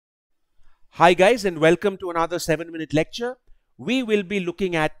Hi guys, and welcome to another 7-minute lecture. We will be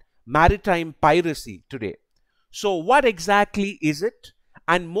looking at maritime piracy today. So what exactly is it?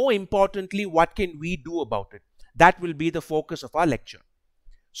 And more importantly, what can we do about it? That will be the focus of our lecture.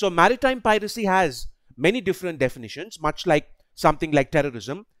 So maritime piracy has many different definitions, much like something like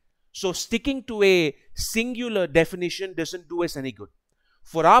terrorism. So sticking to a singular definition doesn't do us any good.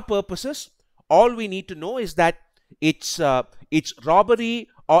 For our purposes, all we need to know is that it's robbery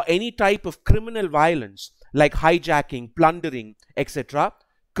or any type of criminal violence like hijacking, plundering, etc.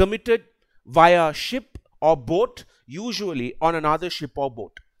 committed via ship or boat, usually on another ship or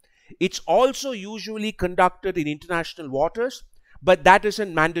boat. It's also usually conducted in international waters, but that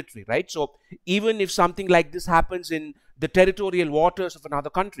isn't mandatory, right? So even if something like this happens in the territorial waters of another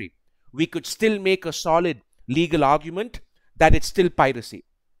country, we could still make a solid legal argument that it's still piracy.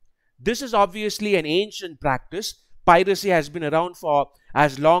 This is obviously an ancient practice. Piracy has been around for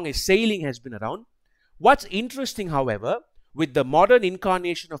as long as sailing has been around. What's interesting, however, with the modern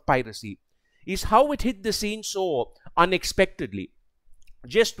incarnation of piracy is how it hit the scene so unexpectedly.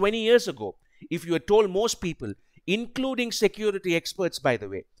 Just 20 years ago, if you had told most people, including security experts by the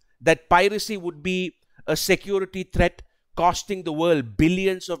way, that piracy would be a security threat costing the world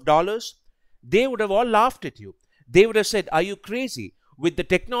billions of dollars, they would have all laughed at you. They would have said, "Are you crazy? With the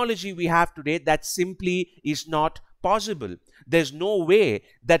technology we have today, that simply is not possible. There's no way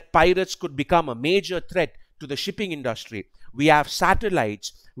that pirates could become a major threat to the shipping industry. We have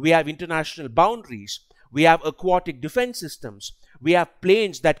satellites, we have international boundaries, we have aquatic defense systems, we have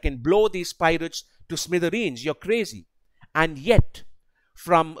planes that can blow these pirates to smithereens. You're crazy." And yet,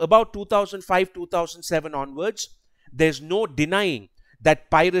 from about 2005-2007 onwards, there's no denying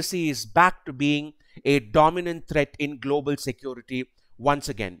that piracy is back to being a dominant threat in global security once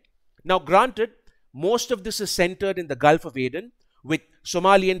again. Now granted, most of this is centered in the Gulf of Aden, with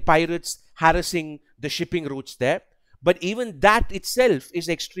Somalian pirates harassing the shipping routes there. But even that itself is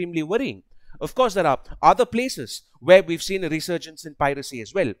extremely worrying. Of course, there are other places where we've seen a resurgence in piracy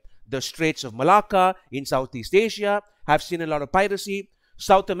as well. The Straits of Malacca in Southeast Asia have seen a lot of piracy.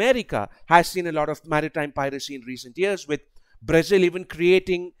 South America has seen a lot of maritime piracy in recent years, with Brazil even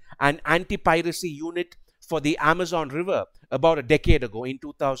creating an anti-piracy unit for the Amazon River about a decade ago in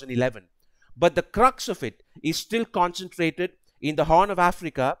 2011. But the crux of it is still concentrated in the Horn of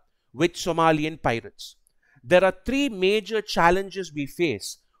Africa with Somalian pirates. There are three major challenges we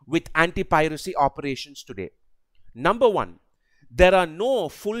face with anti-piracy operations today. Number one, there are no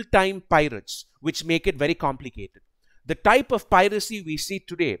full-time pirates, which make it very complicated. The type of piracy we see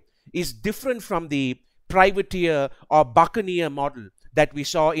today is different from the privateer or buccaneer model that we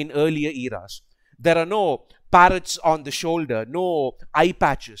saw in earlier eras. There are no parrots on the shoulder, no eye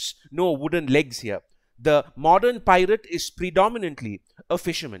patches, no wooden legs here. The modern pirate is predominantly a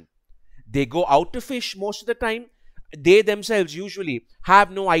fisherman. They go out to fish most of the time. They themselves usually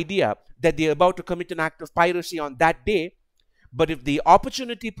have no idea that they're about to commit an act of piracy on that day. But if the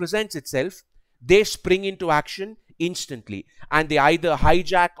opportunity presents itself, they spring into action instantly, and they either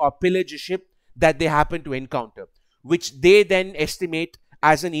hijack or pillage a ship that they happen to encounter, which they then estimate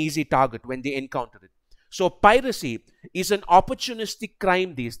as an easy target when they encounter it. So piracy is an opportunistic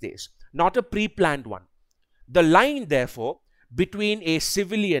crime these days, not a pre-planned one. The line, therefore, between a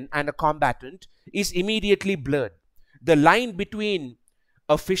civilian and a combatant is immediately blurred. The line between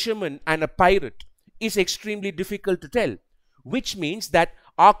a fisherman and a pirate is extremely difficult to tell, which means that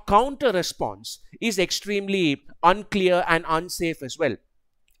our counter response is extremely unclear and unsafe as well.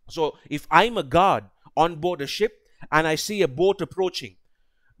 So if I'm a guard on board a ship and I see a boat approaching,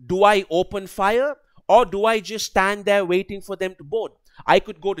 do I open fire or do I just stand there waiting for them to board? I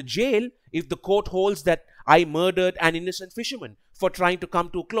could go to jail if the court holds that I murdered an innocent fisherman for trying to come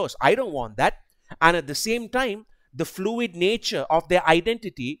too close. I don't want that. And at the same time, the fluid nature of their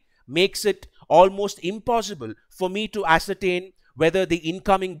identity makes it almost impossible for me to ascertain whether the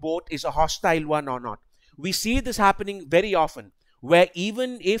incoming boat is a hostile one or not. We see this happening very often, where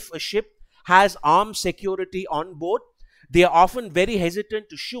even if a ship has armed security on board, they are often very hesitant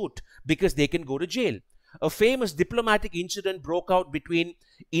to shoot because they can go to jail. A famous diplomatic incident broke out between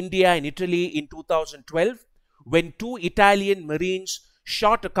India and Italy in 2012 when two Italian Marines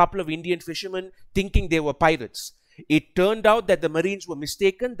shot a couple of Indian fishermen thinking they were pirates. It turned out that the Marines were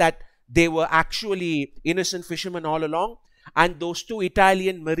mistaken, that they were actually innocent fishermen all along, and those two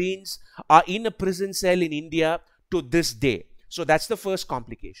Italian Marines are in a prison cell in India to this day. So that's the first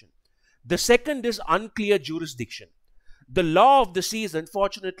complication. The second is unclear jurisdiction. The law of the sea is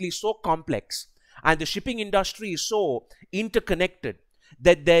unfortunately so complex, and the shipping industry is so interconnected,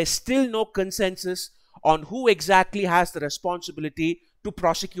 that there is still no consensus on who exactly has the responsibility to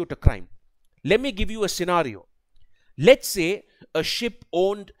prosecute a crime. Let me give you a scenario. Let's say a ship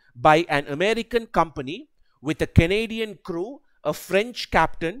owned by an American company with a Canadian crew, a French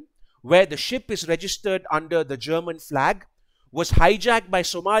captain, where the ship is registered under the German flag, was hijacked by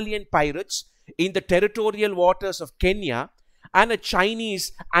Somalian pirates in the territorial waters of Kenya, and a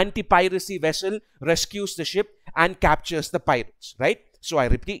Chinese anti-piracy vessel rescues the ship and captures the pirates, right? So I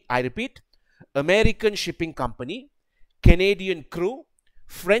repeat, American shipping company, Canadian crew,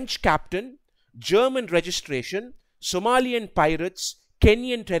 French captain, German registration, Somalian pirates,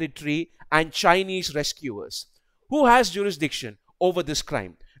 Kenyan territory, and Chinese rescuers. Who has jurisdiction over this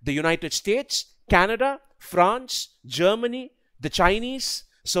crime? The United States, Canada, France, Germany, the Chinese,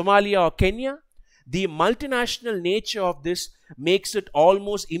 Somalia, or Kenya? The multinational nature of this makes it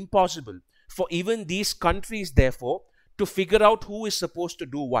almost impossible for even these countries, therefore, to figure out who is supposed to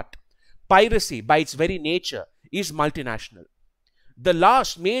do what. Piracy, by its very nature, is multinational. The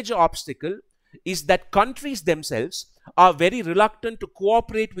last major obstacle is that countries themselves are very reluctant to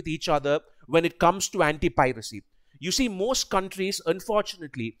cooperate with each other when it comes to anti-piracy. You see, most countries,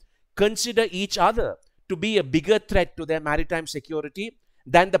 unfortunately, consider each other to be a bigger threat to their maritime security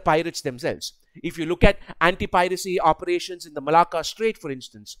than the pirates themselves. If you look at anti-piracy operations in the Malacca Strait, for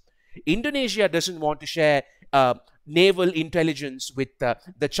instance, Indonesia doesn't want to share naval intelligence with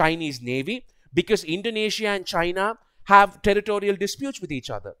the Chinese Navy because Indonesia and China have territorial disputes with each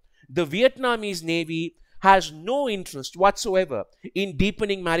other. The Vietnamese Navy has no interest whatsoever in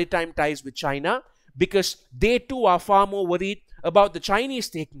deepening maritime ties with China because they too are far more worried about the Chinese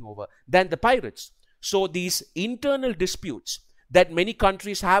taking over than the pirates. So these internal disputes that many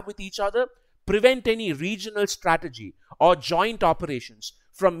countries have with each other prevent any regional strategy or joint operations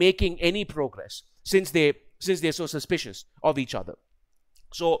from making any progress since they're so suspicious of each other.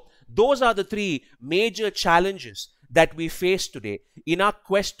 So those are the three major challenges that we face today in our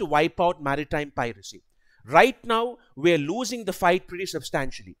quest to wipe out maritime piracy. Right now, we're losing the fight pretty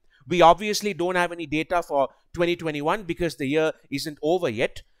substantially. We obviously don't have any data for 2021 because the year isn't over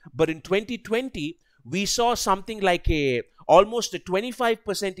yet. But in 2020, we saw something like almost a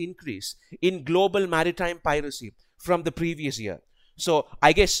 25% increase in global maritime piracy from the previous year. So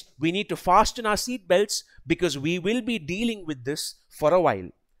I guess we need to fasten our seatbelts because we will be dealing with this for a while.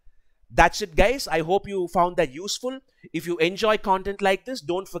 That's it, guys. I hope you found that useful. If you enjoy content like this,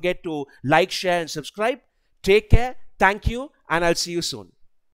 don't forget to like, share, and subscribe. Take care. Thank you, and I'll see you soon.